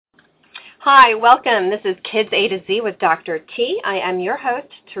Hi, welcome. This is KidsAtoZ with Dr. T. I am your host,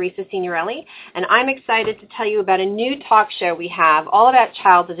 Teresa Signorelli, and I'm excited to tell you about a new talk show we have all about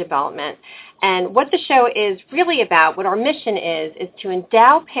childhood development. And what the show is really about, what our mission is to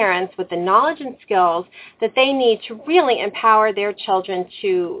endow parents with the knowledge and skills that they need to really empower their children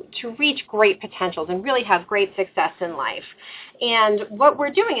to reach great potentials and really have great success in life. And what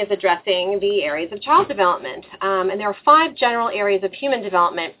we're doing is addressing the areas of child development. And there are 5 general areas of human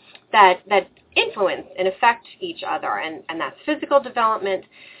development that influence and affect each other, and that's physical development,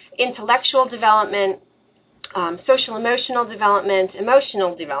 intellectual development, social emotional development,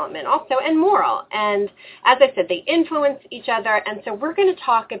 emotional development also, and moral. And as I said, they influence each other, and so we're going to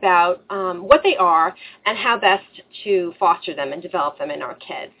talk about what they are and how best to foster them and develop them in our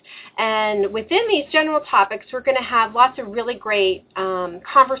kids. And within these general topics, we're going to have lots of really great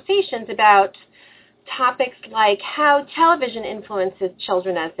conversations about topics like how television influences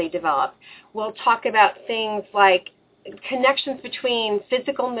children as they develop. We'll talk about things like connections between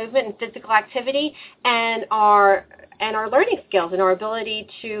physical movement and physical activity and our learning skills and our ability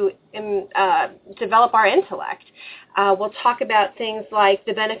to develop our intellect. We'll talk about things like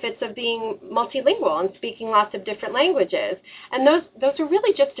the benefits of being multilingual and speaking lots of different languages. And those are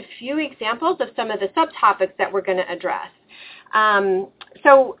really just a few examples of some of the subtopics that we're going to address.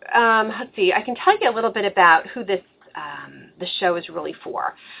 Let's see, I can tell you a little bit about who the show is really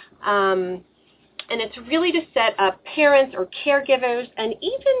for. And it's really to set up parents or caregivers and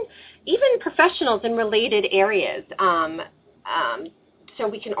even professionals in related areas, so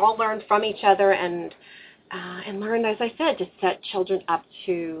we can all learn from each other and learn, as I said, to set children up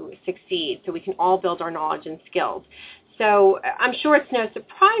to succeed, so we can all build our knowledge and skills. So I'm sure it's no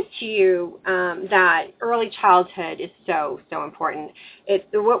surprise to you that early childhood is so important.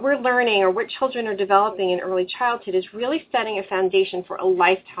 What we're learning or what children are developing in early childhood is really setting a foundation for a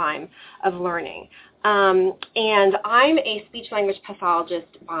lifetime of learning. And I'm a speech-language pathologist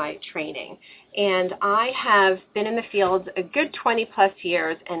by training, and I have been in the field a good 20-plus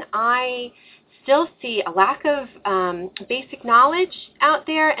years, and I still see a lack of basic knowledge out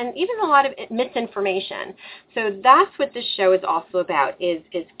there and even a lot of misinformation. So that's what this show is also about, is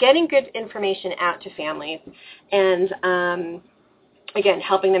getting good information out to families and, again,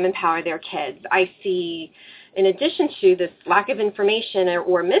 helping them empower their kids. I see, in addition to this lack of information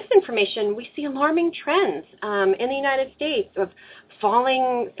or misinformation, we see alarming trends in the United States of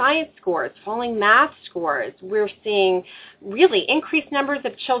falling science scores, falling math scores. We're seeing really increased numbers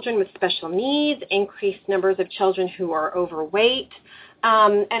of children with special needs, increased numbers of children who are overweight.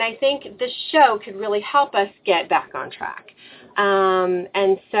 And I think this show could really help us get back on track.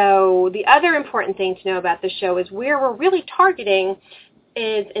 And so the other important thing to know about the show is where we're really targeting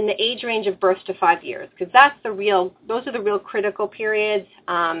is in the age range of birth to 5 years, because those are the real critical periods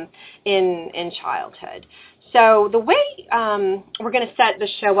in childhood. So the way we're going to set the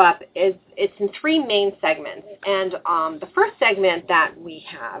show up is it's in 3 main segments. And the first segment that we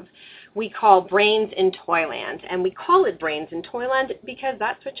have, we call Brains in Toyland. And we call it Brains in Toyland because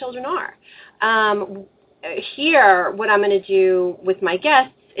that's what children are. Here, what I'm going to do with my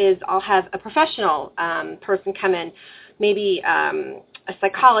guests is I'll have a professional person come in, maybe a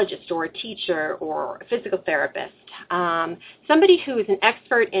psychologist or a teacher or a physical therapist, somebody who is an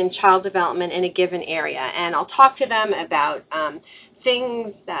expert in child development in a given area. And I'll talk to them about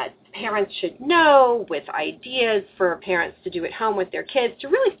things that parents should know, with ideas for parents to do at home with their kids to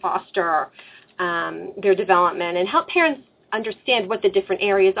really foster their development and help parents understand what the different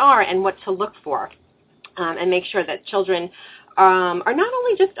areas are and what to look for, and make sure that children are not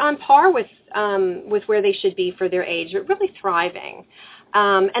only just on par with where they should be for their age, but really thriving.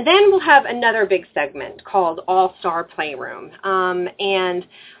 And then we'll have another big segment called All-Star Playroom. And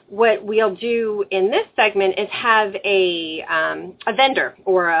what we'll do in this segment is have a vendor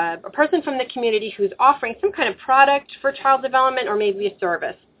or a person from the community who's offering some kind of product for child development or maybe a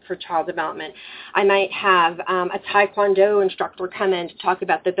service for child development. I might have a Taekwondo instructor come in to talk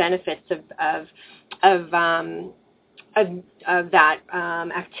about the benefits of that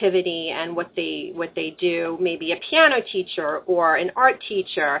activity and what they do. Maybe a piano teacher or an art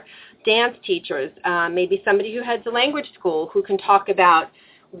teacher, dance teachers, maybe somebody who heads a language school who can talk about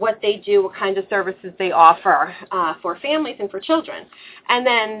what they do, what kinds of services they offer for families and for children. And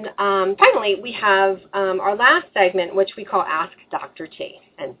then finally, we have our last segment, which we call Ask Dr. T,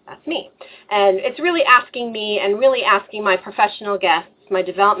 and that's me. And it's really asking me and really asking my professional guests, my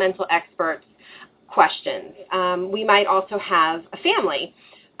developmental experts, questions. We might also have a family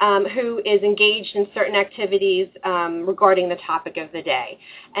who is engaged in certain activities regarding the topic of the day.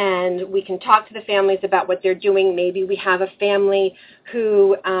 And we can talk to the families about what they're doing. Maybe we have a family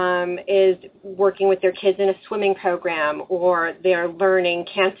who is working with their kids in a swimming program, or they're learning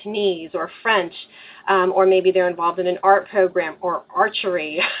Cantonese or French, or maybe they're involved in an art program or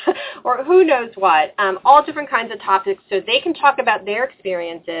archery or who knows what, all different kinds of topics, so they can talk about their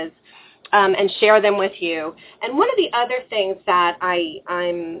experiences and share them with you. And one of the other things that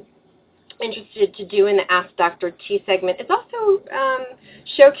I'm interested to do in the Ask Dr. T segment is also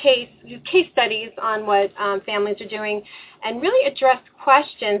showcase case studies on what families are doing and really address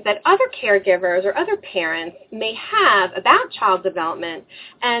questions that other caregivers or other parents may have about child development,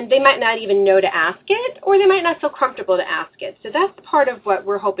 and they might not even know to ask it, or they might not feel comfortable to ask it. So that's part of what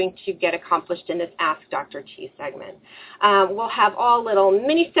we're hoping to get accomplished in this Ask Dr. T segment. We'll have all little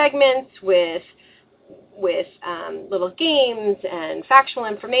mini segments with little games and factual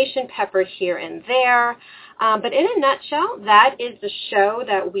information peppered here and there. But in a nutshell, that is the show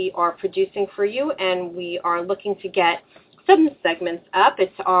that we are producing for you, and we are looking to get some segments up.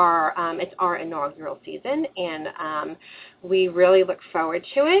 It's our inaugural season, and we really look forward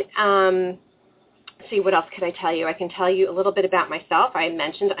to it. See, what else could I tell you? I can tell you a little bit about myself. I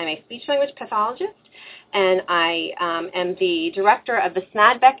mentioned I'm a speech-language pathologist, and I am the director of the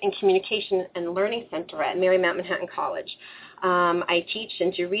SNADBEC and Communication and Learning Center at Marymount Manhattan College. I teach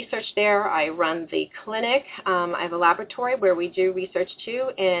and do research there. I run the clinic. I have a laboratory where we do research, too,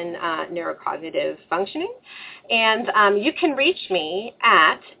 in neurocognitive functioning. And you can reach me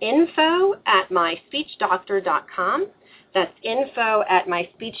at info@myspeechdoctor.com. That's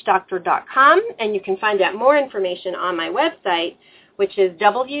info@myspeechdoctor.com, and you can find out more information on my website, which is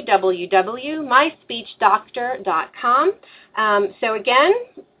www.myspeechdoctor.com. So again,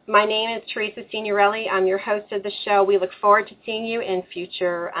 my name is Teresa Signorelli. I'm your host of the show. We look forward to seeing you in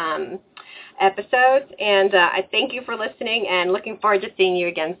future episodes, and I thank you for listening and looking forward to seeing you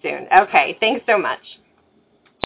again soon. Okay, thanks so much.